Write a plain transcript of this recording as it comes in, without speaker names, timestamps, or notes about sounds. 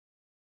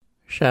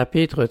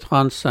Chapitre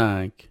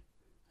 35.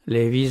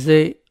 Les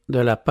visées de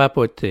la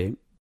papauté.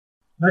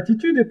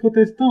 L'attitude des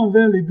protestants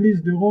envers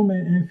l'Église de Rome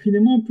est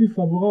infiniment plus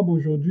favorable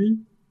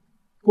aujourd'hui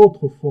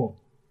qu'autrefois.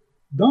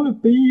 Dans le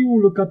pays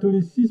où le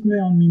catholicisme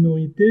est en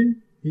minorité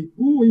et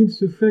où il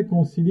se fait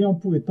conciliant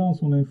pour étendre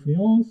son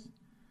influence,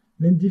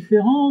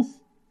 l'indifférence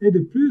est de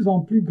plus en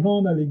plus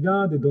grande à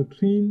l'égard des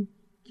doctrines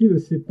qui le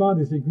séparent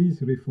des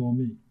églises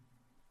réformées.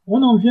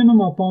 On en vient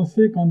même à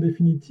penser qu'en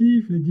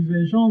définitive, les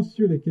divergences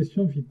sur les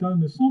questions vitales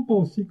ne sont pas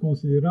aussi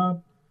considérables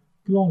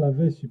que l'on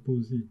l'avait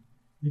supposé,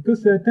 et que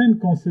certaines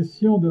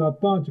concessions de la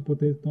part du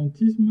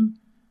protestantisme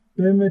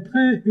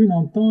permettraient une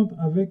entente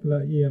avec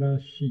la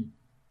hiérarchie.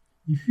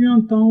 Il fut un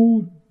temps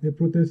où les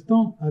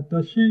protestants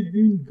attachaient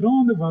une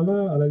grande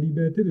valeur à la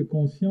liberté de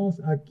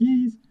conscience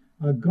acquise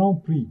à grand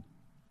prix.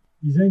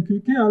 Ils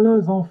inculquaient à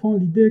leurs enfants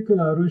l'idée que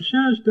la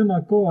recherche d'un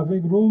accord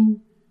avec Rome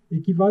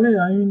équivalait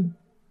à une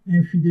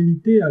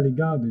infidélité à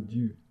l'égard de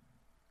Dieu.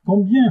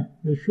 Combien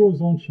les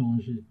choses ont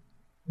changé.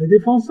 Les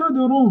défenseurs de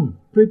Rome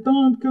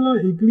prétendent que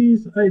leur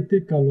Église a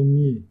été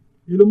calomniée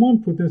et le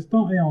monde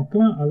protestant est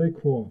enclin à les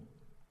croire.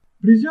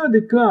 Plusieurs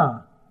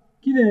déclarent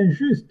qu'il est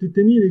injuste de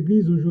tenir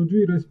l'Église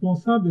aujourd'hui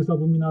responsable des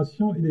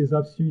abominations et des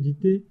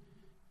absurdités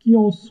qui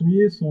ont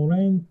souillé son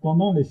règne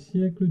pendant les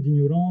siècles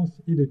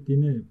d'ignorance et de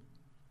ténèbres.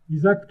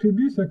 Ils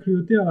attribuent sa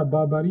cruauté à la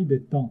barbarie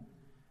des temps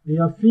et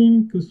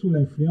affirment que sous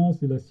l'influence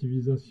de la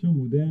civilisation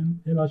moderne,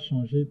 elle a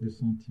changé de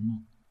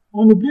sentiment.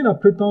 On oublie la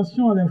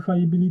prétention à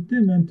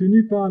l'infaillibilité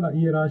maintenue par la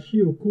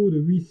hiérarchie au cours de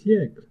 8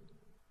 siècles.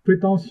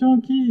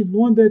 Prétention qui,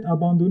 loin d'être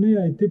abandonnée,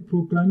 a été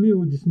proclamée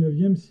au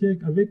XIXe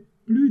siècle avec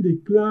plus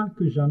d'éclat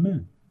que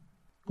jamais.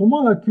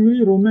 Comment la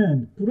curie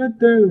romaine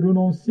pourrait-elle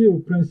renoncer aux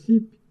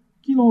principes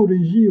qui l'ont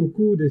régi au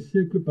cours des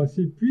siècles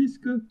passés,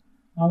 puisque,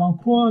 à l'en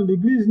croire,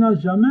 l'Église n'a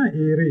jamais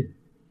erré,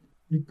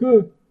 et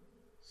que,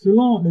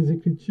 selon les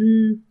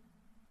Écritures,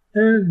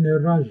 elle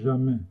n'erra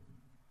jamais.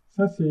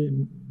 Ça, c'est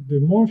de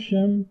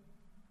Monchem,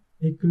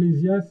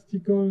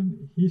 Ecclesiastical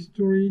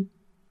History,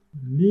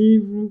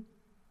 livre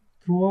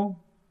 3,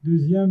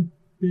 2e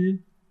P,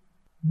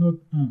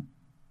 note 1.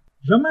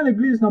 Jamais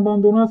l'Église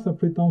n'abandonnera sa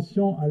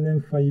prétention à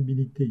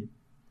l'infaillibilité.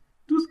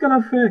 Tout ce qu'elle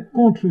a fait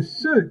contre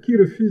ceux qui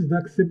refusent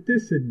d'accepter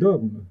ses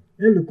dogmes,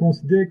 elle le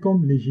considère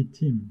comme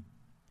légitime.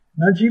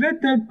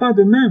 N'agirait-elle pas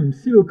de même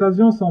si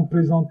l'occasion s'en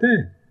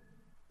présentait?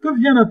 Que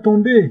viennent à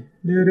tomber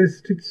les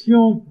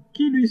restrictions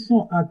qui lui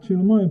sont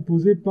actuellement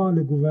imposées par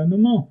le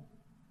gouvernement?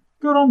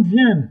 Que Rome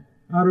vienne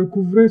à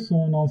recouvrer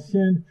son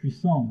ancienne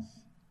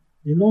puissance,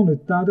 et l'on ne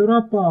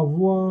tardera pas à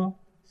voir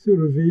se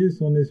réveiller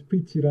son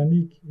esprit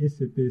tyrannique et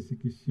ses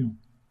persécutions.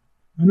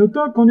 Un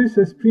auteur connu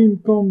s'exprime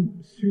comme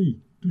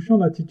suit, touchant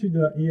l'attitude de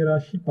la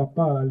hiérarchie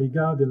papale à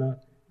l'égard de la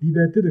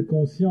liberté de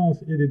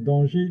conscience et des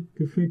dangers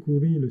que fait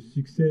courir le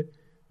succès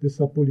de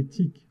sa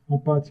politique, en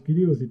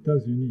particulier aux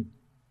États-Unis.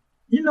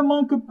 Il ne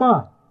manque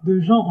pas de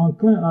gens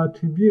enclins à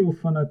attribuer au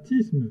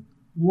fanatisme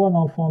ou à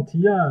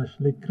l'enfantillage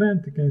les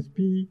craintes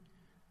qu'inspirent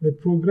les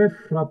progrès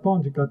frappants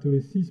du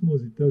catholicisme aux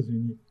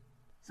États-Unis.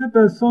 Ces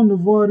personnes ne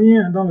voient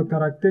rien dans le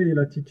caractère et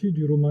l'attitude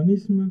du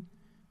romanisme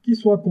qui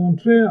soit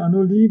contraire à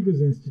nos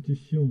libres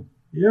institutions,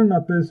 et elles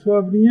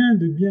n'aperçoivent rien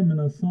de bien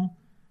menaçant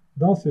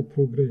dans ces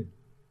progrès.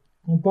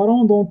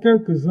 Comparons donc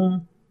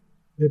quelques-uns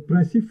des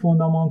principes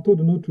fondamentaux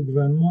de notre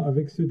gouvernement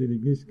avec ceux de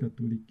l'Église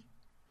catholique.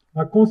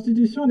 La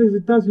Constitution des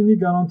États-Unis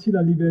garantit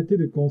la liberté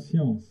de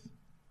conscience.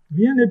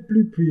 Rien n'est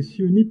plus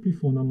précieux ni plus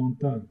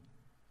fondamental.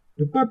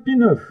 Le pape Pie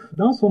IX,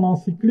 dans son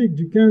encyclique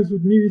du 15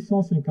 août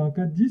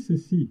 1854, dit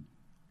ceci: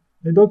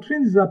 « Les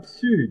doctrines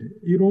absurdes,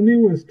 erronées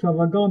ou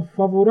extravagantes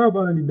favorables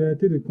à la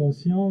liberté de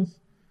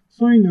conscience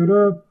sont une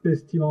erreur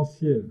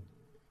pestilentielle,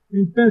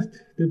 une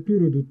peste des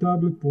plus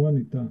redoutables pour un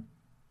État. »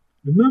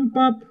 Le même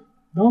pape,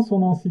 dans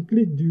son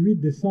encyclique du 8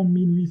 décembre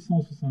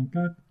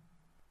 1864,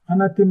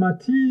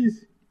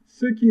 anathématise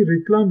ceux qui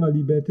réclament la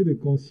liberté de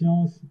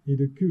conscience et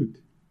de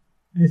culte,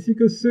 ainsi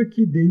que ceux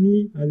qui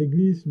dénient à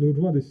l'Église le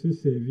droit de se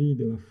servir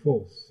de la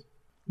force.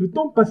 Le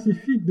ton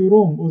pacifique de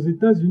Rome aux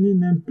États-Unis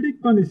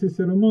n'implique pas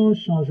nécessairement un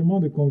changement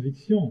de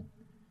conviction.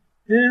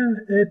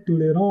 Elle est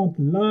tolérante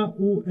là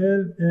où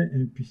elle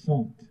est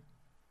impuissante.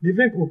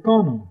 L'évêque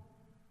O'Connor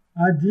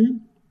a dit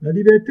 « La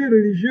liberté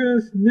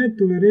religieuse n'est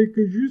tolérée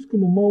que jusqu'au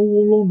moment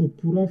où l'on ne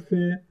pourra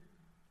faire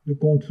le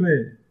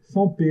contraire,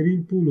 sans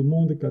péril pour le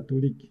monde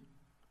catholique. »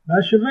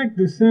 L'archevêque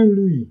de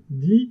Saint-Louis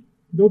dit,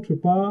 d'autre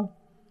part,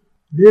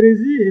 «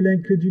 L'hérésie et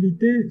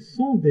l'incrédulité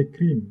sont des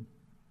crimes. »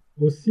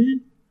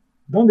 Aussi,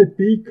 dans des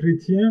pays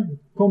chrétiens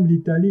comme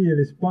l'Italie et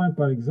l'Espagne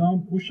par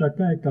exemple, où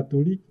chacun est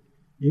catholique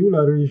et où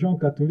la religion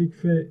catholique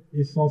fait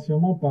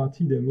essentiellement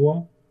partie des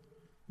lois,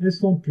 elles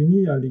sont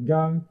punies à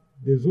l'égard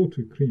des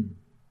autres crimes.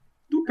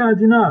 Tout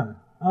cardinal,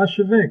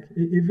 archevêque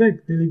et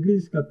évêque de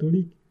l'Église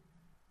catholique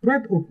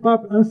prête au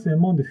pape un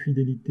serment de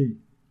fidélité,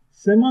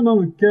 serment dans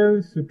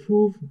lequel se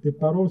trouvent des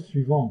paroles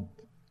suivantes.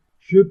 «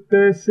 Je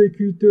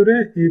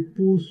persécuterai et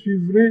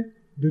poursuivrai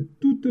de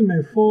toutes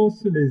mes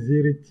forces les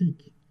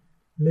hérétiques,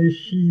 les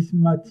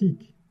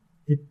schismatiques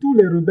et tous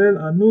les rebelles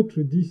à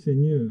notre dit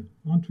Seigneur, »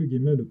 entre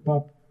guillemets le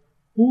pape,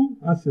 ou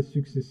à ses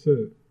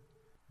successeurs.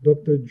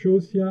 Dr.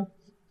 Josiah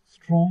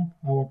Strong,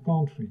 Our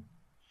Country,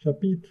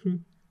 chapitre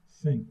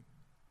 5.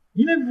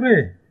 Il est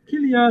vrai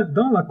qu'il y a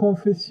dans la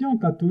confession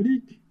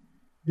catholique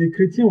des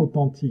chrétiens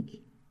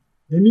authentiques.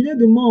 Des milliers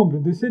de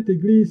membres de cette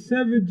Église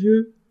servent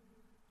Dieu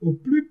au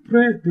plus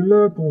près de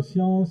leur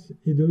conscience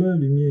et de leur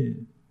lumière.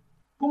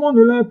 Comme on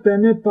ne leur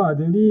permet pas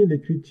de lire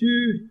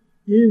l'Écriture,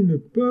 ils ne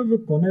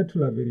peuvent connaître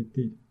la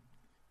vérité.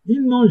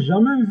 Ils n'ont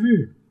jamais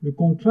vu le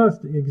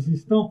contraste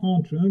existant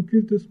entre un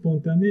culte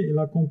spontané et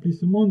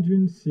l'accomplissement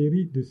d'une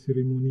série de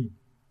cérémonies.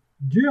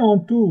 Dieu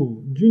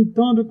entoure d'une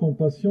tendre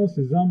compassion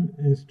ces âmes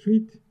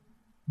instruites,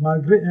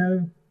 malgré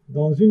elles,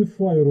 dans une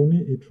foi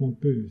erronée et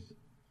trompeuse.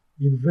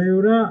 Il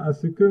veillera à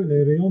ce que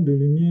les rayons de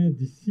lumière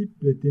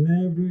dissipent les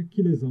ténèbres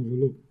qui les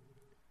enveloppent.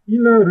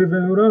 Il leur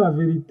révélera la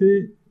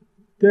vérité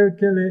telle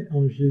qu'elle est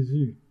en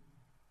Jésus,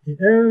 et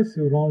elles se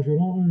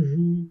rangeront un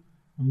jour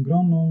en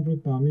grand nombre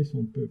parmi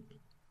son peuple.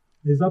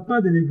 Les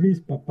appâts de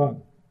l'Église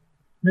papale.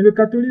 Mais le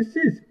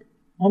catholicisme,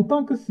 en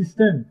tant que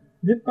système,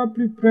 n'est pas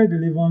plus près de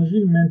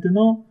l'Évangile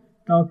maintenant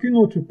qu'à aucune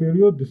autre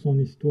période de son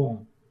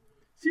histoire.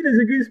 Si les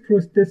églises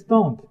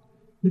protestantes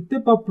n'étaient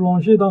pas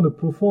plongées dans de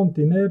profondes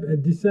ténèbres,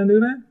 elles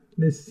discerneraient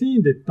les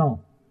signes des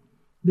temps.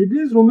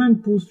 L'Église romaine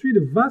poursuit de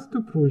vastes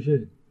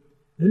projets.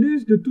 Elle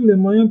use de tous les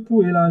moyens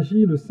pour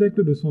élargir le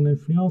cercle de son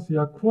influence et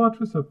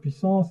accroître sa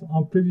puissance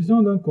en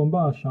prévision d'un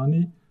combat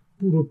acharné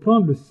pour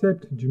reprendre le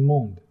sceptre du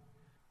monde,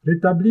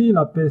 rétablir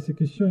la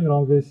persécution et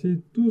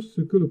renverser tout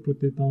ce que le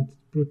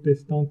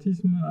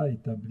protestantisme a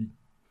établi.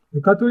 Le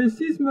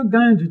catholicisme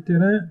gagne du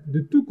terrain de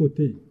tous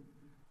côtés.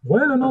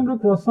 Voyez le nombre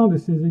croissant de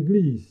ses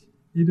églises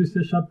et de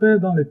ses chapelles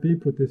dans les pays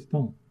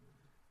protestants.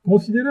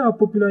 Considérez la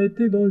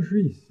popularité dont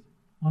jouissent,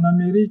 en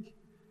Amérique,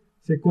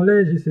 ses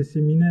collèges et ses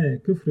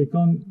séminaires que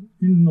fréquente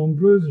une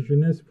nombreuse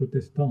jeunesse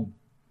protestante.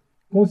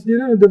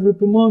 Considérez le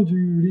développement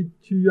du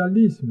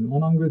ritualisme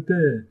en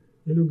Angleterre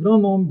et le grand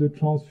nombre de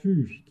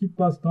transfuges qui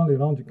passent dans les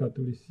rangs du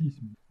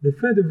catholicisme. Les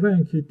faits devraient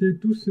inquiéter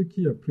tous ceux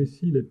qui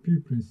apprécient les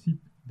purs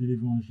principes de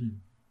l'Évangile.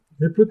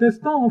 Les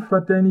protestants ont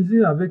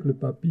fraternisé avec le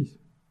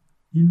papisme.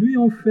 Ils lui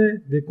ont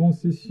fait des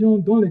concessions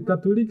dont les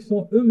catholiques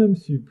sont eux-mêmes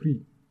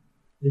surpris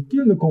et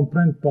qu'ils ne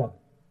comprennent pas.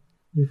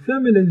 Ils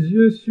ferment les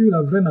yeux sur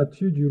la vraie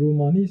nature du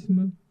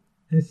romanisme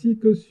ainsi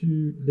que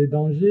sur les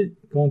dangers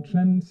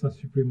qu'entraîne sa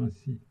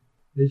suprématie.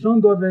 Les gens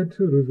doivent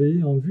être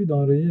réveillés en vue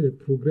d'enrayer les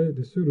progrès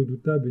de ce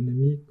redoutable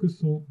ennemi que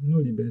sont nos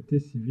libertés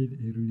civiles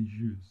et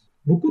religieuses.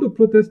 Beaucoup de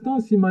protestants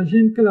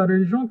s'imaginent que la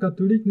religion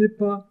catholique n'est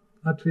pas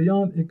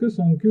attrayante et que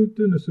son culte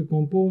ne se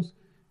compose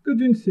que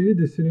d'une série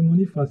de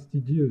cérémonies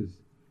fastidieuses.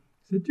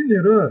 C'est une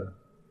erreur.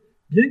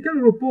 Bien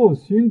qu'elle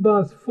repose sur une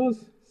base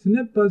fausse, ce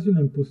n'est pas une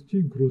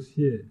imposture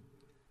grossière.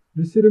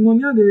 Le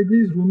cérémonial de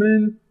l'Église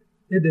romaine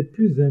est des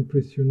plus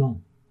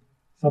impressionnants.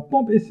 Sa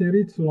pompe et ses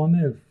rites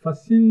solennels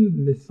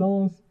fascinent les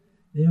sens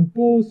et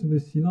imposent le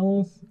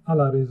silence à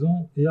la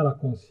raison et à la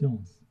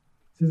conscience.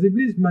 Ces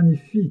églises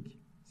magnifiques,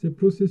 ces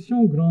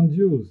processions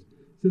grandioses,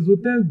 ces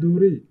autels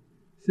dorés,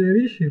 ces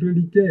riches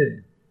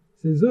reliquaires,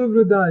 ces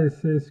œuvres d'art et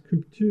ces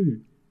sculptures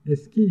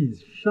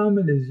exquises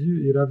charment les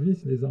yeux et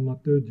ravissent les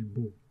amateurs du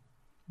beau.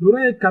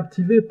 L'oreille est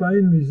captivée par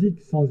une musique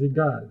sans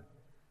égale.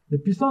 Les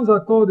puissants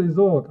accords des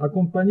orgues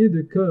accompagnés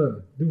de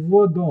chœurs, de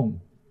voix d'hommes,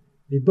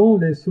 et dont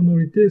les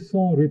sonorités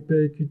sont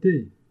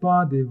répercutées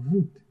par des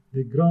voûtes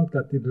des grandes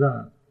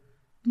cathédrales.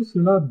 Tout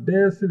cela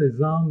berce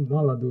les âmes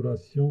dans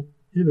l'adoration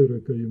et le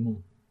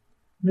recueillement.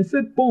 Mais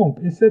cette pompe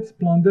et cette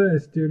splendeur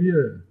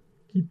extérieure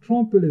qui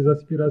trompent les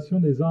aspirations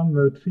des âmes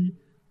meurtries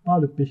par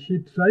le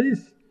péché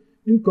trahissent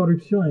une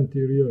corruption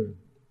intérieure.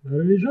 La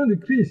religion du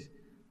Christ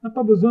n'a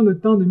pas besoin de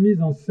tant de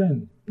mise en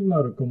scène pour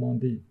la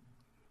recommander.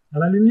 À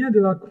la lumière de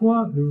la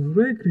croix, le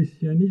vrai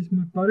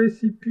christianisme paraît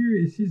si pur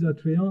et si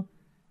attrayant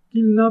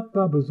qu'il n'a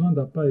pas besoin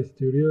d'appât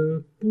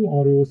extérieur pour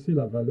en rehausser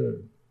la valeur.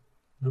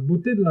 La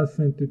beauté de la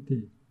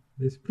sainteté,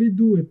 l'esprit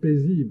doux et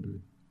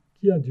paisible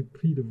qui a du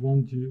prix devant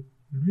Dieu,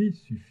 lui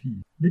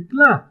suffit.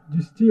 L'éclat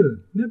du style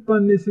n'est pas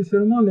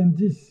nécessairement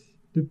l'indice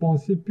de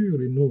pensées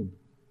pures et nobles.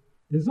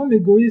 Les hommes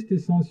égoïstes et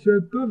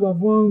sensuels peuvent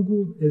avoir un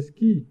goût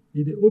exquis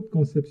et de hautes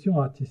conceptions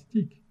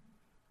artistiques.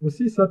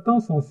 Aussi Satan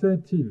s'en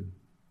sert-il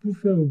pour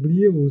faire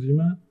oublier aux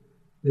humains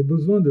les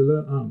besoins de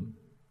leur âme,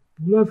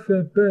 pour leur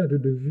faire perdre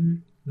de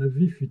vue la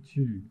vie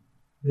future,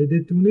 les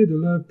détourner de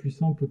leur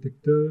puissant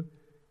protecteur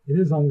et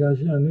les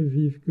engager à ne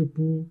vivre que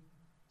pour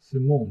ce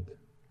monde.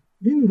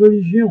 Une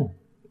religion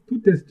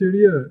tout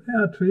extérieure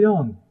est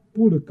attrayante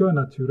pour le cœur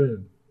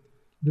naturel.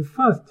 Le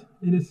faste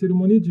et les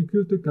cérémonies du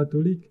culte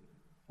catholique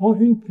ont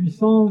une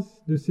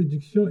puissance de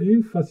séduction et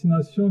une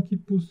fascination qui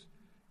poussent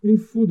une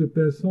foule de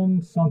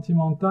personnes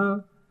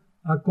sentimentales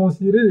à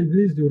considérer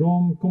l'Église de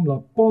Rome comme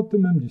la porte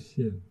même du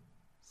ciel.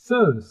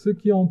 Seuls ceux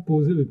qui ont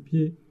posé le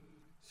pied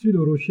sur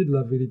le rocher de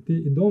la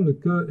vérité et dont le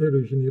cœur est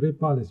régénéré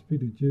par l'Esprit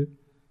de Dieu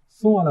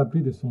sont à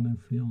l'abri de son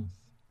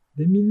influence.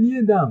 Des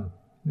milliers d'âmes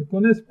ne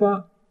connaissent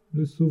pas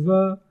le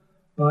Sauveur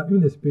par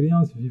une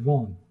expérience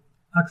vivante,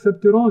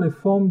 accepteront les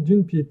formes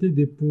d'une piété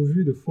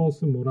dépourvue de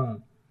force morale.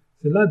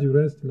 C'est là du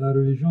reste la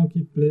religion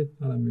qui plaît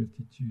à la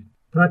multitude.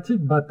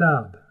 Pratique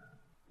bâtarde.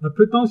 La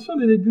prétention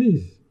de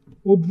l'Église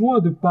au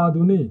droit de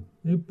pardonner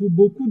est pour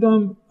beaucoup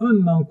d'hommes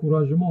un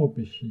encouragement au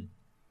péché.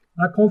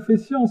 La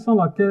confession sans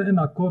laquelle elle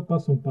n'accorde pas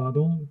son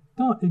pardon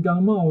tend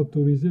également à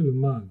autoriser le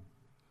mal.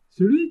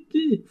 Celui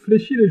qui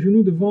fléchit les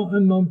genoux devant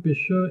un homme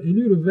pécheur et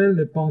lui révèle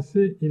les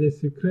pensées et les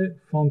secrets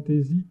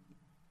fantaisies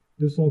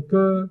de son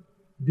cœur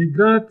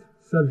dégrade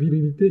sa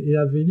virilité et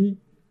avilit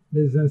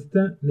les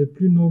instincts les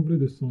plus nobles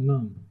de son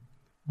âme.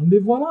 En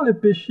dévoilant les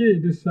péchés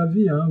de sa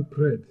vie à un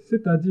prêtre,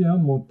 c'est-à-dire à un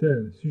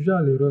mortel, sujet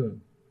à l'erreur,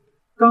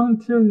 quand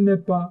il n'est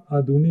pas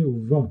adonné au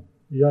vin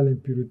et à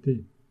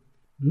l'impureté,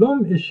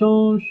 l'homme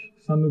échange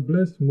sa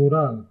noblesse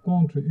morale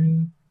contre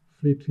une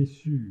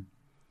flétrissure.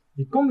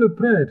 Et comme le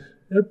prêtre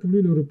est pour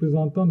lui le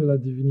représentant de la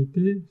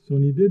divinité,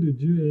 son idée de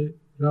Dieu est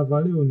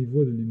ravalée au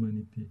niveau de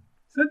l'humanité.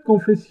 Cette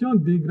confession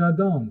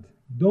dégradante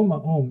d'homme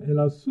à homme est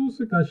la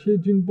source cachée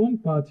d'une bonne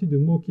partie de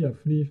maux qui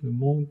affligent le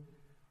monde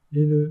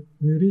et le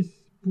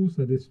mûrissent pour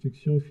sa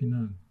destruction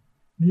finale.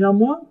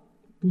 Néanmoins,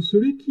 pour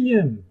celui qui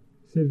aime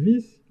ses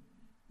vices,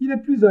 il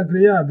est plus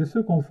agréable de se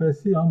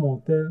confesser à un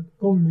mortel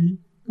comme lui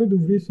que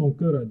d'ouvrir son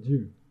cœur à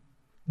Dieu.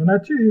 La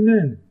nature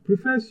humaine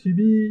préfère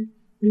subir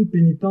une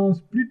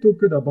pénitence plutôt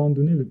que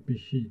d'abandonner le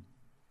péché.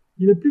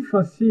 Il est plus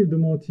facile de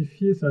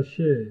mortifier sa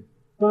chair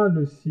par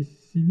le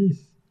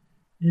silice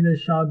et les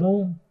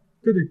chardons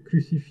que de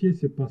crucifier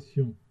ses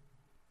passions.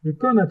 Le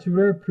corps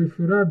naturel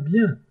préféra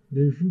bien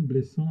des jougs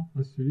blessants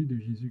à celui de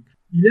Jésus-Christ.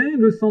 Il y a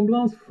une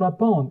ressemblance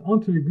frappante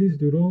entre l'Église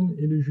de Rome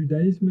et le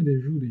judaïsme des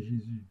jours de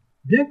Jésus.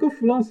 Bien que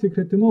foulant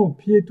secrètement aux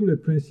pieds tous les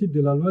principes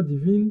de la loi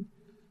divine,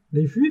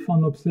 les Juifs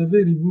en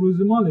observaient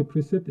rigoureusement les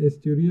préceptes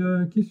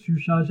extérieurs qui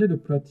surchargeaient de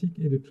pratiques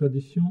et de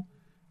traditions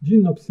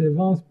d'une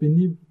observance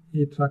pénible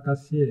et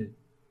tracassière.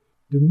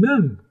 De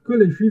même que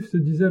les Juifs se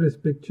disaient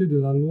respectueux de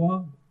la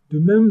loi, de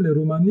même les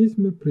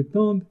romanismes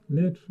prétendent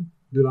l'être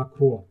de la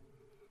croix.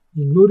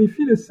 Ils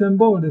glorifient le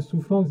symbole des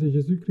souffrances de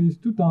Jésus-Christ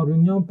tout en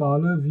reniant par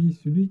leur vie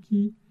celui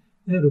qui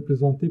est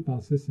représenté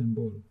par ces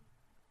symboles.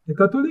 Les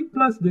catholiques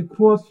placent des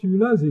croix sur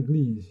leurs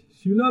églises,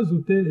 sur leurs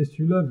autels et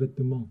sur leurs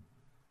vêtements.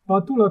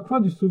 Partout, la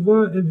croix du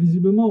Sauveur est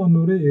visiblement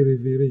honorée et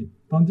révérée,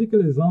 tandis que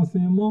les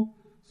enseignements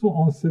sont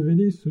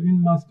ensevelis sous une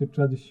masse de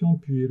traditions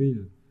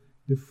puériles,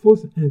 de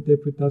fausses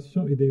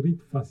interprétations et des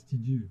rites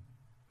fastidieux.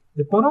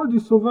 Les paroles du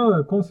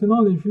Sauveur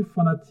concernant les Juifs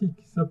fanatiques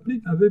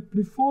s'appliquent avec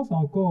plus force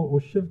encore aux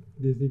chefs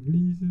des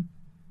églises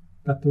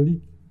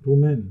catholiques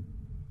romaines.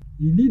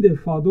 Ils lient des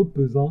fardeaux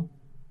pesants,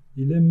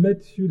 ils les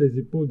mettent sur les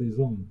épaules des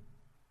hommes,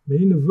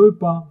 mais ils ne veulent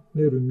pas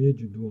les remuer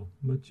du doigt.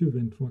 Matthieu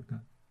 23,4.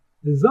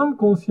 Les âmes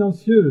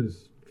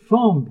consciencieuses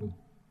tremblent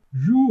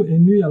jour et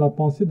nuit à la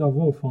pensée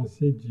d'avoir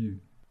offensé Dieu,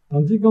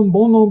 tandis qu'un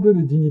bon nombre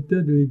de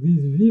dignitaires de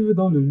l'Église vivent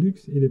dans le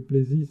luxe et les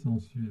plaisirs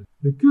sensuels.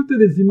 Le culte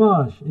des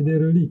images et des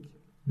reliques,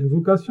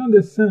 l'invocation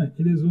des saints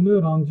et les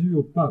honneurs rendus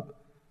au pape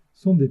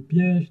sont des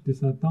pièges de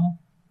Satan,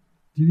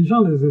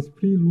 dirigeant les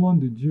esprits loin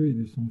de Dieu et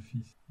de son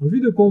Fils. En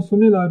vue de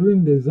consommer la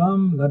ruine des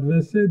âmes,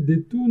 l'adversaire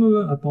détourne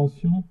leur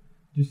attention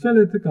du seul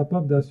être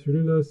capable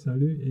d'assurer leur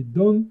salut et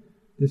donne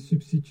des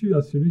substituts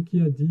à celui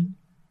qui a dit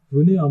 «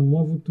 Venez à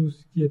moi vous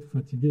tous qui êtes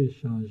fatigués et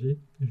chargés,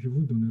 et je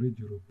vous donnerai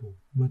du repos. »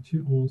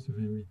 Matthieu 11,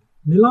 28.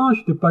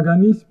 Mélange de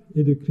paganisme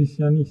et de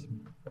christianisme.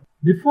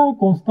 L'effort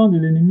constant de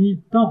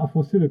l'ennemi tend à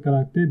fausser le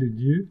caractère de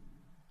Dieu,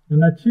 la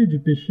nature du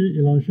péché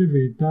et l'enjeu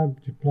véritable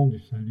du plan du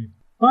salut.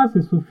 Par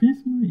ce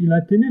sophisme, il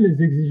atténue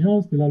les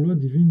exigences de la loi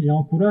divine et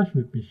encourage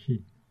le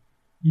péché.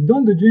 Il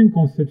donne de Dieu une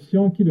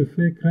conception qui le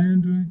fait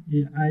craindre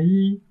et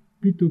haïr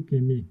plutôt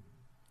qu'aimer.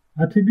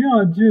 Attribuant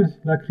à Dieu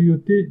la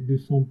cruauté de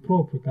son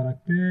propre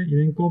caractère, il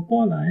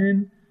incorpore la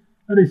haine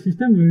à des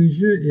systèmes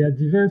religieux et à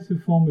diverses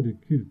formes de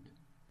culte.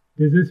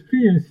 Des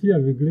esprits ainsi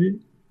aveuglés,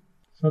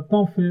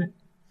 Satan fait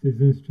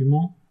ses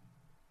instruments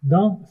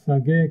dans sa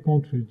guerre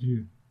contre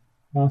Dieu.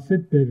 Par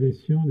cette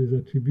perversion des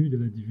attributs de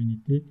la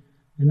divinité,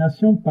 les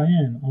nations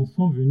païennes en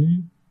sont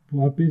venues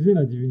pour apaiser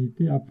la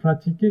divinité à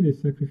pratiquer des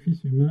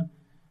sacrifices humains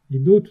et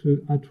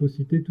d'autres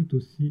atrocités tout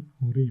aussi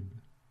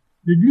horribles.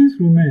 L'Église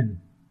romaine,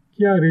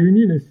 qui a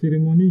réuni les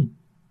cérémonies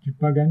du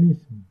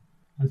paganisme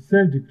à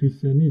celles du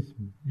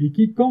christianisme et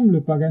qui, comme le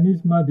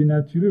paganisme a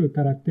dénaturé le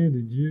caractère de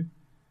Dieu,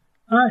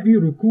 a eu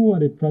recours à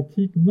des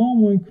pratiques non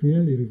moins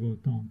cruelles et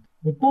révoltantes.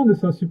 Au temps de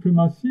sa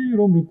suprématie,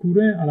 Rome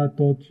recourait à la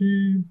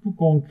torture pour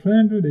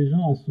contraindre les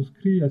gens à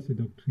souscrire à ses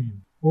doctrines.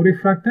 Aux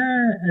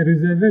réfractaires, elle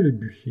réservait le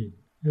bûcher.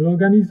 Elle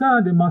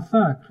organisa des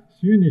massacres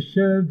sur une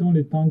échelle dont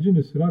l'étendue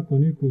ne sera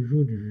connue qu'au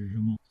jour du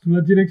jugement. Sous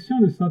la direction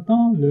de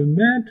Satan, le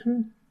maître,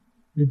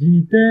 les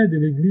dignitaires de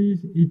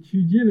l'Église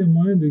étudiaient les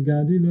moyens de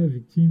garder leurs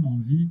victimes en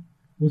vie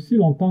aussi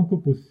longtemps que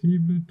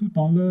possible, tout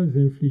en leur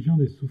infligeant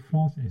des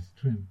souffrances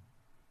extrêmes.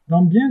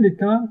 Dans bien des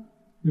cas,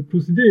 le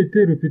procédé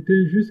était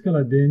répété jusqu'à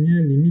la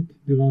dernière limite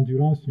de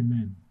l'endurance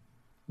humaine,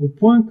 au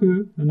point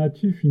que la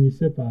nature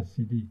finissait par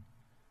céder.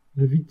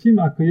 La victime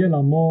accueillait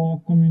la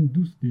mort comme une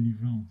douce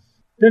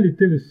délivrance. Tel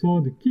était le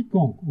sort de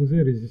quiconque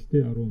osait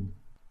résister à Rome.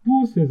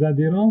 Pour ses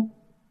adhérents,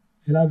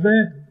 elle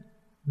avait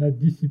la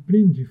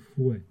discipline du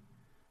fouet,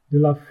 de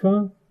la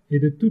faim et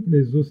de toutes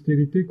les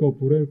austérités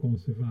corporelles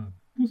concevables.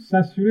 Pour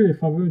s'assurer les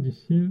faveurs du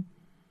ciel,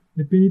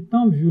 les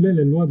pénitents violaient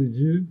les lois de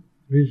Dieu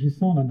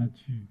régissant la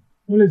nature.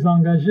 On les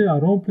engageait à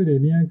rompre les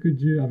liens que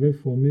Dieu avait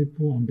formés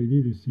pour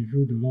embellir le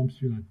séjour de l'homme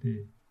sur la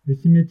terre. Les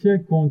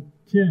cimetières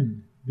contiennent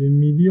des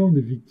millions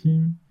de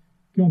victimes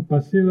qui ont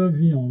passé leur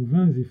vie en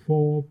vains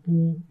efforts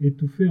pour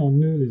étouffer en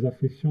eux les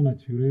affections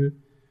naturelles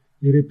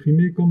et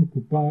réprimer comme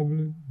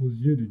coupables aux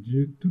yeux de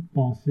Dieu toute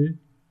pensée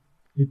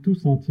et tout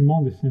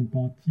sentiment de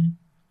sympathie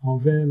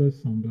envers leurs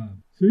semblables.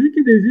 Celui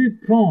qui désire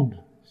prendre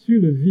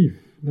sur le vif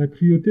la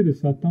cruauté de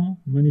Satan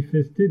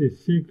manifestée des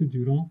siècles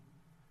durant,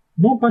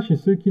 non pas chez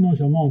ceux qui n'ont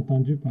jamais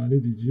entendu parler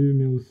de Dieu,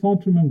 mais au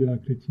centre même de la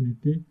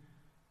chrétienté,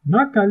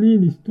 n'a qu'à lire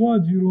l'histoire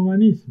du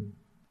romanisme.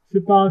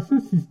 C'est par ce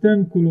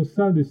système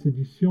colossal de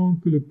séduction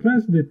que le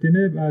prince des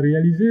ténèbres a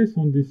réalisé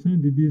son dessein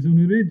de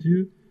déshonorer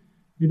Dieu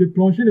et de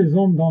plonger les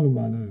hommes dans le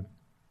malheur.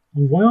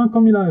 En voyant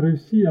comme il a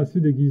réussi à se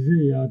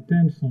déguiser et à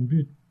atteindre son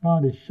but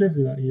par les chefs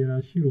de la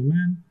hiérarchie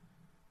romaine,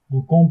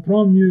 on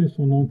comprend mieux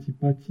son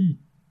antipathie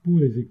pour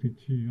les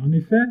Écritures. En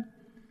effet,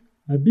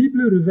 la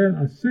Bible révèle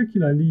à ceux qui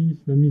la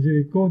lisent la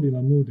miséricorde et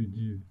l'amour de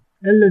Dieu.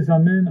 Elle les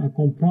amène à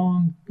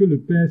comprendre que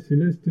le Père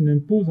céleste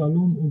n'impose à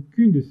l'homme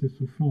aucune de ses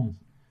souffrances,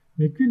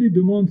 mais qu'il lui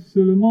demande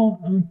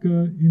seulement un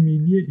cœur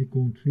humilié et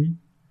contrit,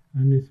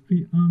 un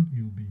esprit humble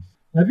et obéissant.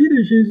 La vie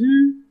de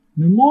Jésus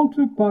ne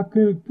montre pas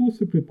que pour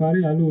se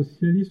préparer à aller au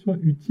ciel, il soit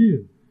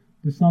utile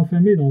de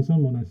s'enfermer dans un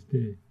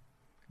monastère.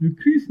 Le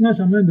Christ n'a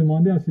jamais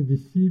demandé à ses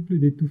disciples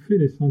d'étouffer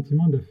les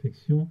sentiments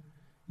d'affection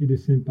et de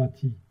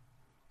sympathie.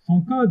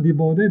 Son cœur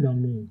débordait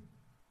d'amour.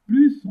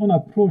 Plus on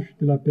approche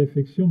de la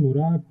perfection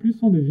morale,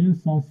 plus on devient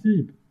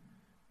sensible,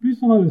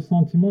 plus on a le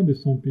sentiment de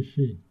son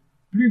péché,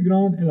 plus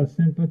grande est la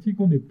sympathie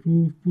qu'on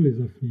éprouve pour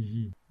les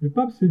affligés. Le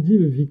pape se dit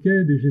le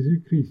vicaire de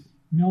Jésus-Christ,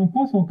 mais en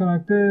quoi son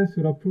caractère se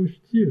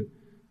rapproche-t-il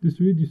de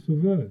celui du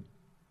Sauveur?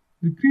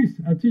 Le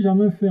Christ a-t-il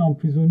jamais fait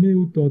emprisonner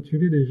ou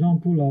torturer les gens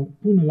pour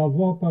ne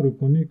l'avoir pas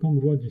reconnu comme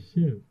roi du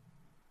ciel?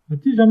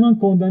 A-t-il jamais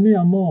condamné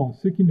à mort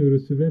ceux qui ne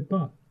recevaient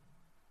pas?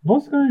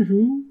 Lorsqu'un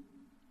jour,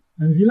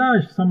 un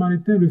village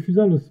samaritain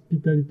refusa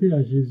l'hospitalité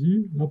à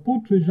Jésus,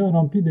 l'apôtre Jean,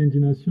 rempli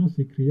d'indignation,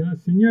 s'écria «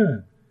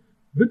 Seigneur,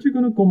 veux-tu que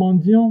nous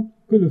commandions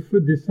que le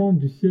feu descende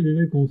du ciel et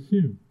les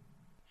consume ?»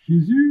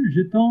 Jésus,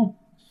 jetant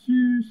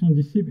sur son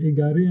disciple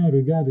égaré un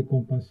regard de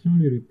compassion,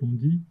 lui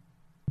répondit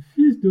 « Le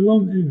Fils de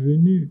l'homme est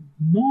venu,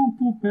 non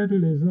pour perdre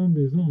les âmes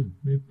des hommes,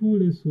 mais pour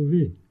les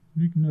sauver. »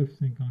 Luc 9,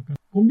 54.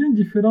 Combien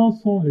différents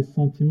sont les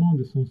sentiments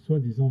de son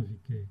soi-disant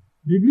vicaire.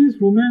 L'Église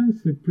romaine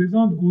se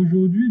présente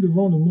aujourd'hui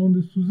devant le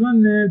monde sous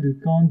un air de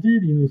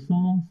candide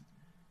innocence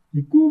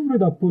et couvre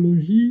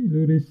d'apologie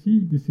le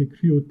récit de ses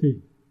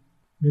cruautés.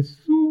 Mais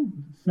sous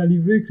sa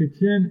livrée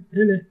chrétienne,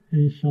 elle est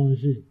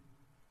inchangée.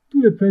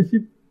 Tous les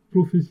principes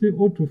professés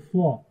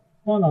autrefois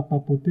par la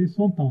papauté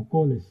sont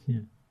encore les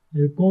siens.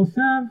 Elle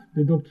conserve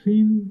des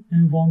doctrines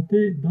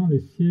inventées dans les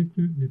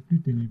siècles les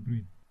plus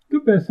ténébreux.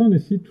 Que personne ne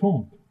s'y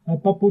trompe. La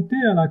papauté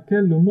à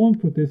laquelle le monde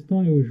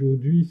protestant est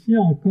aujourd'hui si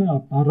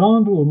enclin à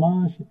rendre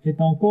hommage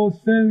est encore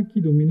celle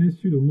qui dominait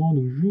sur le monde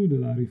au jour de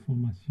la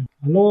Réformation,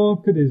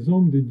 alors que des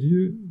hommes de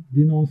Dieu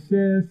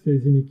dénonçaient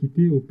ces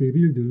iniquités au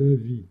péril de leur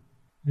vie.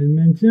 Elle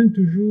maintient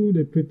toujours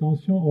des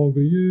prétentions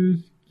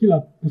orgueilleuses qui la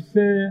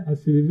poussèrent à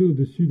s'élever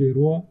au-dessus des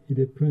rois et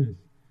des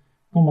princes,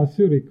 comme à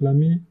se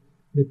réclamer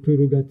les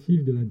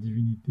prérogatives de la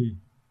divinité.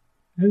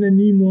 Elle n'est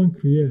ni moins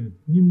cruelle,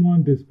 ni moins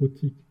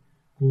despotique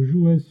qu'au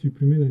jour où elle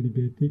supprimait la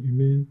liberté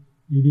humaine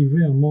et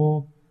livrait à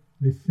mort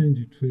les saints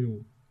du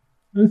Très-Haut.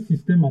 Un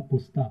système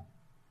apostat.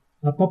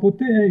 La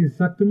papauté est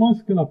exactement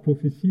ce que la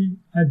prophétie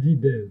a dit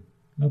d'elle.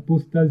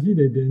 L'apostasie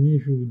des derniers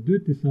jours. 2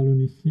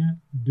 Thessaloniciens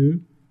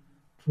 2,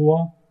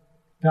 3,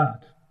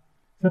 4.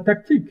 Sa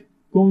tactique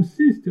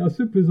consiste à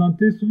se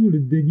présenter sous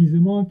le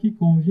déguisement qui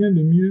convient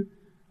le mieux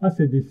à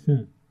ses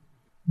desseins.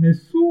 Mais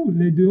sous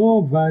les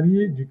dehors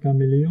variés du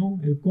caméléon,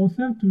 elle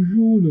conserve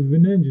toujours le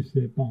venin du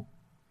serpent.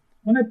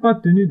 On n'est pas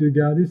tenu de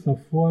garder sa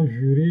foi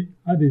jurée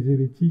à des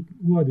hérétiques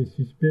ou à des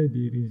suspects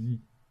d'hérésie.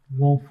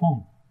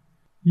 L'enfant.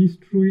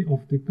 History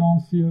of the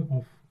Council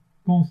of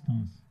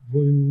Constance,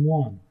 Volume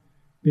 1,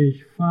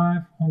 page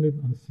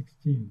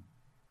 516,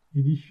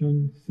 edition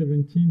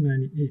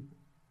 1798.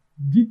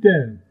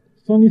 Dit-elle,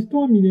 son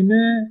histoire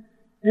millénaire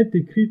est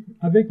écrite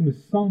avec le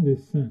sang des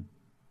saints.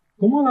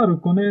 Comment la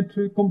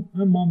reconnaître comme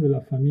un membre de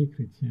la famille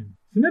chrétienne?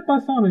 Ce n'est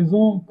pas sans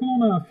raison que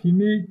l'on a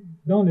affirmé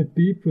dans les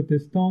pays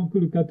protestants que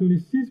le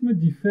catholicisme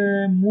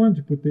diffère moins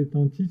du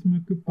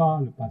protestantisme que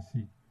par le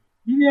passé.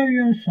 Il y a eu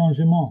un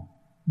changement,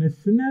 mais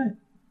ce n'est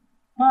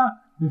pas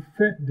le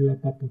fait de la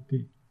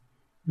papauté.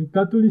 Le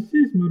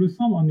catholicisme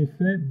ressemble en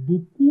effet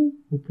beaucoup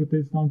au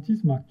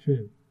protestantisme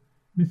actuel,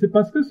 mais c'est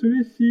parce que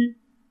celui-ci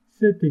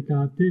s'est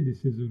écarté de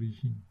ses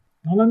origines.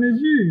 Dans la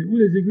mesure où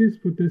les églises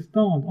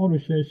protestantes ont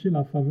recherché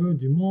la faveur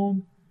du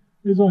monde,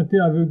 elles ont été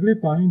aveuglées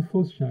par une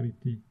fausse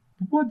charité.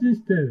 Pourquoi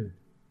disent-elles?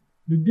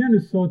 Le bien ne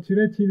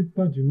sortirait-il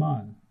pas du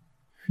mal?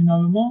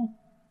 Finalement,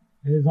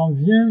 elles en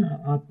viennent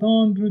à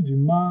attendre du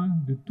mal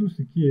de tout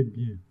ce qui est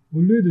bien,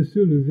 au lieu de se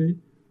lever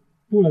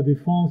pour la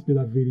défense de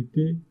la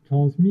vérité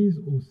transmise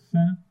aux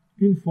saints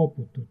une fois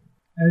pour toutes.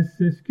 Elles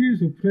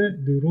s'excusent auprès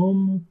de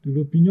Rome de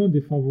l'opinion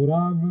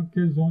défavorable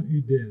qu'elles ont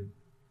eue d'elle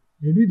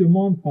et lui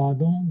demandent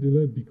pardon de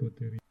leur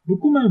bigoterie.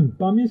 Beaucoup même,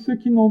 parmi ceux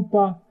qui n'ont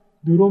pas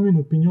de Rome une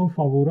opinion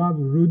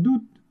favorable,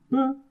 redoutent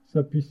peu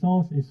sa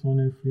puissance et son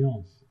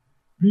influence.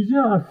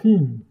 Plusieurs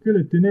affirment que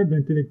les ténèbres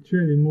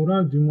intellectuelles et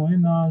morales du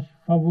Moyen-Âge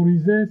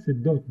favorisaient ses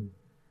dogmes,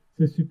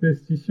 ses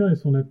superstitions et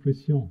son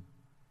impression,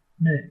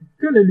 mais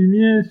que les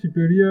lumières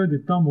supérieures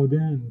des temps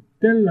modernes,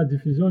 telles la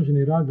diffusion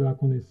générale de la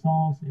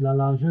connaissance et la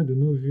largeur de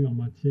nos vues en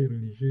matière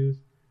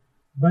religieuse,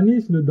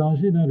 bannissent le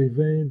danger d'un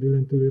réveil de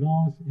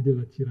l'intolérance et de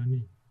la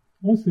tyrannie.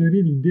 On se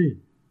rit l'idée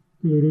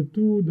que le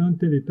retour d'un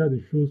tel état de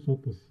choses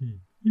soit possible.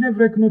 Il est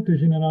vrai que notre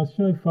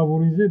génération est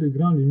favorisée de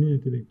grandes lumières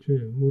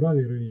intellectuelles, morales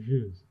et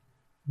religieuses.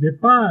 Des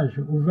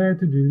pages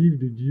ouvertes du livre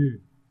de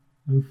Dieu,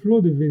 un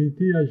flot de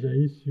vérité a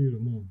jailli sur le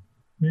monde.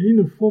 Mais il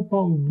ne faut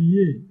pas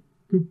oublier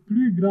que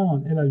plus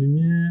grande est la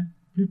lumière,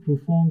 plus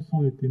profondes sont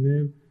les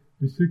ténèbres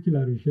de ceux qui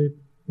la rejettent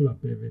ou la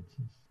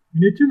pervertissent.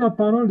 Une étude de la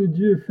parole de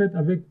Dieu faite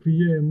avec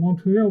prière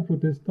montrerait aux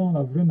protestants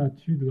la vraie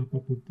nature de la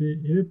papauté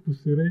et les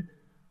pousserait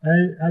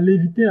à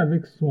l'éviter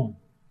avec soin.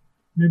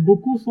 Mais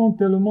beaucoup sont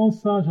tellement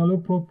sages à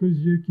leurs propres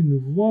yeux qu'ils ne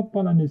voient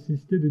pas la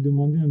nécessité de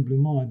demander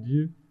humblement à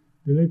Dieu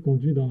de les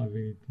conduire dans la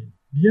vérité.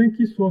 Bien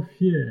qu'ils soient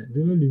fiers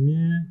de leur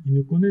lumière, ils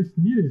ne connaissent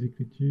ni les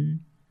Écritures,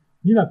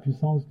 ni la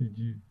puissance de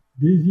Dieu.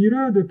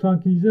 Désireux de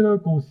tranquilliser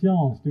leur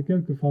conscience de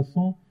quelque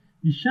façon,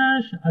 ils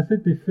cherchent à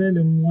cet effet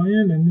les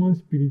moyens les moins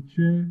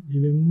spirituels et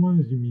les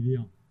moins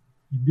humiliants.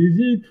 Ils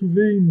désirent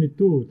trouver une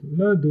méthode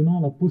leur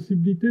donnant la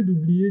possibilité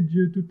d'oublier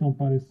Dieu tout en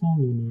paraissant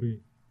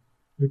l'honorer.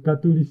 Le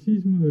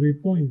catholicisme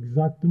répond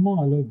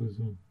exactement à leurs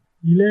besoins.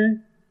 Il est,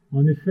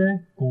 en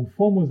effet,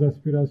 conforme aux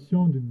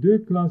aspirations de deux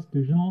classes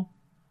de gens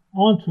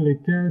entre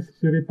lesquelles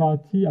se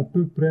répartit à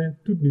peu près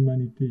toute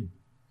l'humanité.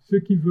 Ceux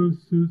qui veulent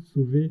se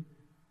sauver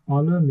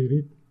par leur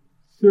mérite,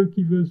 ceux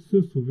qui veulent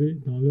se sauver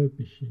dans leur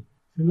péché.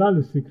 C'est là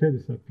le secret de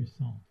sa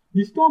puissance.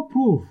 L'histoire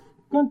prouve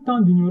qu'un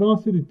temps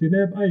d'ignorance et de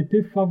ténèbres a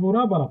été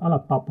favorable à la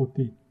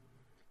papauté.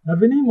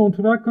 L'avenir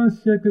montrera qu'un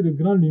siècle de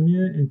grande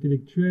lumière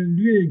intellectuelle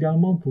lui est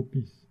également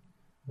propice.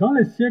 Dans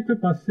les siècles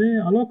passés,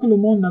 alors que le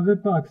monde n'avait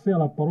pas accès à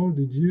la parole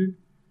de Dieu,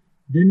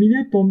 des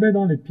milliers tombaient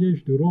dans les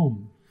pièges de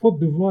Rome, faute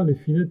de voir les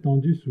filets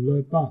tendus sous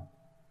leurs pas.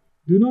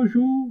 De nos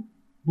jours,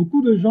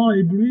 beaucoup de gens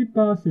éblouis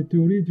par ces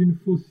théories d'une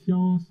fausse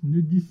science ne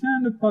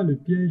discernent pas le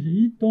piège et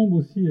y tombent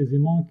aussi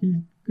aisément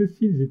que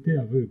s'ils étaient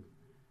aveugles.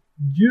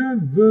 Dieu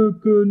veut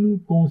que nous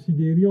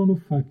considérions nos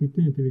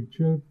facultés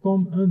intellectuelles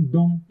comme un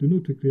don de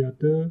notre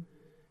Créateur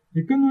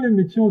et que nous les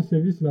mettions au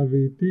service de la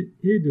vérité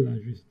et de la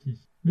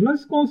justice. Mais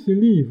lorsqu'on se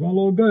livre à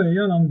l'orgueil et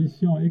à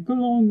l'ambition et que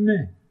l'on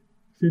met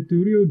ces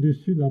théories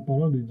au-dessus de la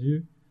parole de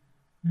Dieu,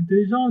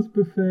 l'intelligence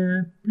peut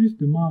faire plus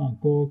de mal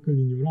encore que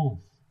l'ignorance.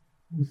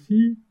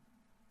 Aussi,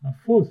 la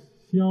fausse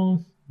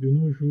science de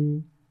nos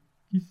jours,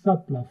 qui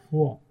sape la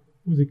foi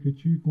aux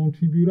Écritures,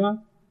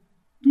 contribuera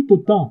tout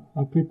autant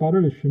à préparer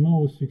le chemin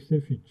au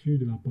succès futur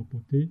de la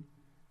papauté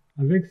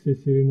avec ses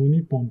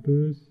cérémonies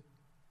pompeuses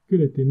que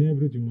les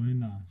ténèbres du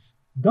Moyen-Âge.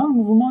 Dans le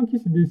mouvement qui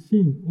se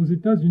dessine aux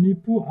États-Unis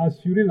pour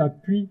assurer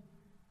l'appui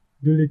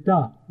de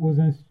l'État aux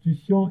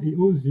institutions et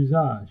aux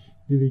usages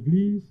de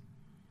l'Église,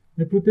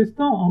 les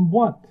protestants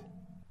emboîtent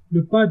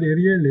le pas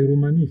derrière les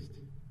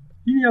romanistes.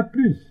 Il y a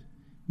plus,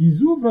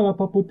 ils ouvrent à la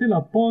papauté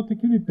la porte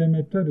qui lui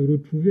permettra de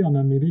retrouver en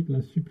Amérique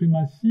la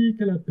suprématie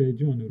qu'elle a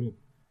perdue en Europe.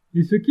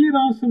 Et ce qui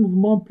rend ce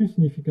mouvement plus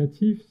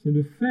significatif, c'est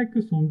le fait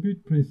que son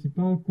but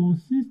principal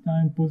consiste à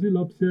imposer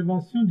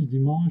l'observation du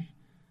dimanche,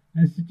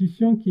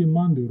 institution qui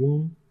émane de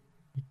Rome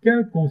et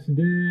qu'elle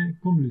considère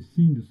comme le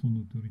signe de son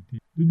autorité.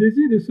 Le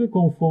désir de se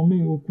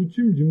conformer aux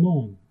coutumes du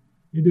monde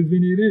et de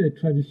vénérer les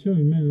traditions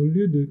humaines au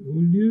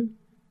lieu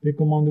des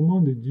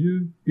commandements de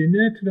Dieu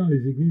pénètre dans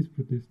les églises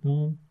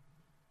protestantes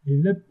et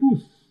les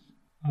pousse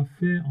à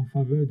faire en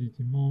faveur du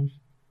dimanche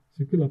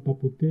ce que la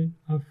papauté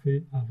a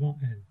fait avant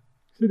elle.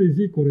 Ce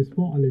désir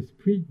correspond à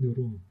l'esprit de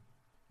Rome.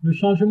 Le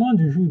changement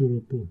du jour de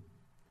repos.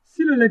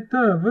 Si le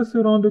lecteur veut se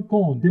rendre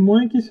compte des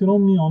moyens qui seront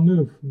mis en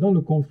œuvre dans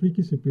le conflit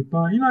qui se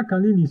prépare, il n'a qu'à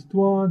lire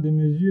l'histoire des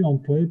mesures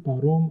employées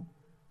par Rome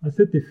à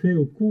cet effet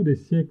au cours des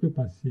siècles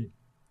passés.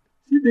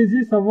 S'il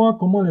désire savoir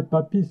comment les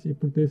papistes et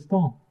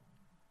protestants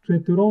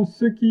traiteront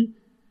ceux qui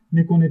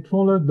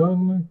méconnaîtront leur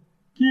dogme,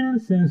 qu'ils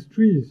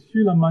s'instruisent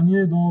sur la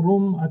manière dont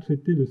Rome a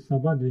traité le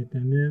sabbat de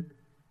l'Éternel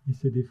et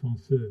ses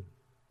défenseurs.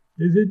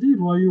 Les édits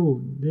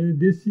royaux, les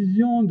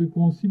décisions de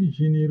conciles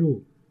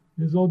généraux,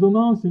 les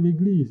ordonnances de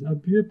l'Église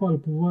appuyées par le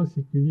pouvoir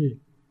séculier,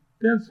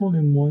 tels sont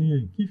les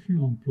moyens qui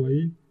furent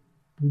employés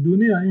pour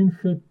donner à une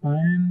fête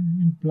païenne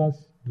une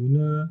place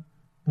d'honneur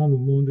dans le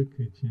monde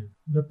chrétien.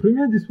 La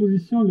première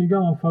disposition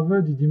légale en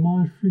faveur du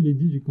dimanche fut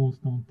l'édit du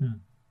Constantin.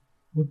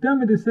 Au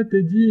terme de cet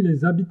édit,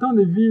 les habitants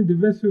des villes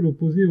devaient se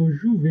reposer au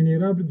jour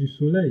vénérable du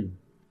soleil,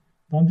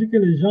 tandis que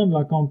les gens de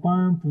la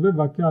campagne pouvaient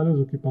vaquer à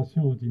leurs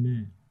occupations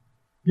ordinaires.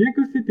 Bien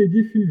que cet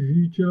édit fût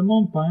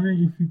virtuellement païen,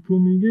 il fut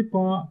promulgué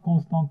par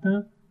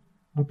Constantin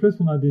après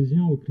son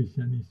adhésion au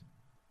christianisme.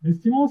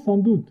 Estimant sans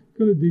doute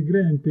que le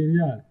décret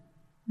impérial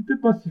n'était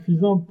pas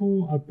suffisant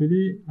pour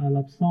appeler à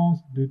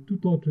l'absence de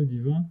tout ordre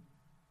divin.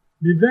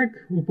 L'évêque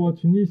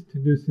opportuniste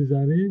de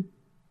Césarée,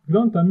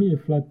 grand ami et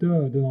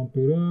flatteur de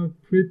l'empereur,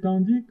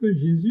 prétendit que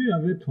Jésus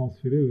avait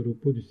transféré le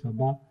repos du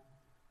sabbat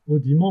au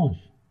dimanche.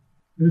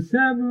 Le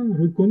Serbe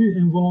reconnut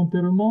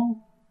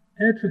involontairement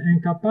être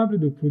incapable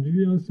de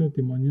produire un seul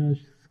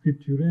témoignage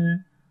scripturaire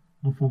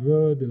en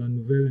faveur de la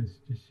nouvelle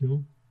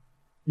institution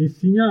et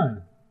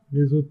signale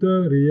les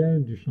auteurs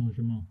réels du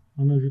changement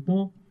en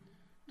ajoutant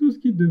 « Tout ce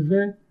qui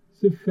devait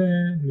se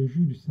faire le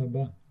jour du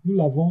sabbat, nous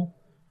l'avons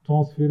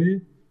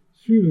transféré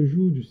sur le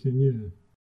jour du Seigneur. »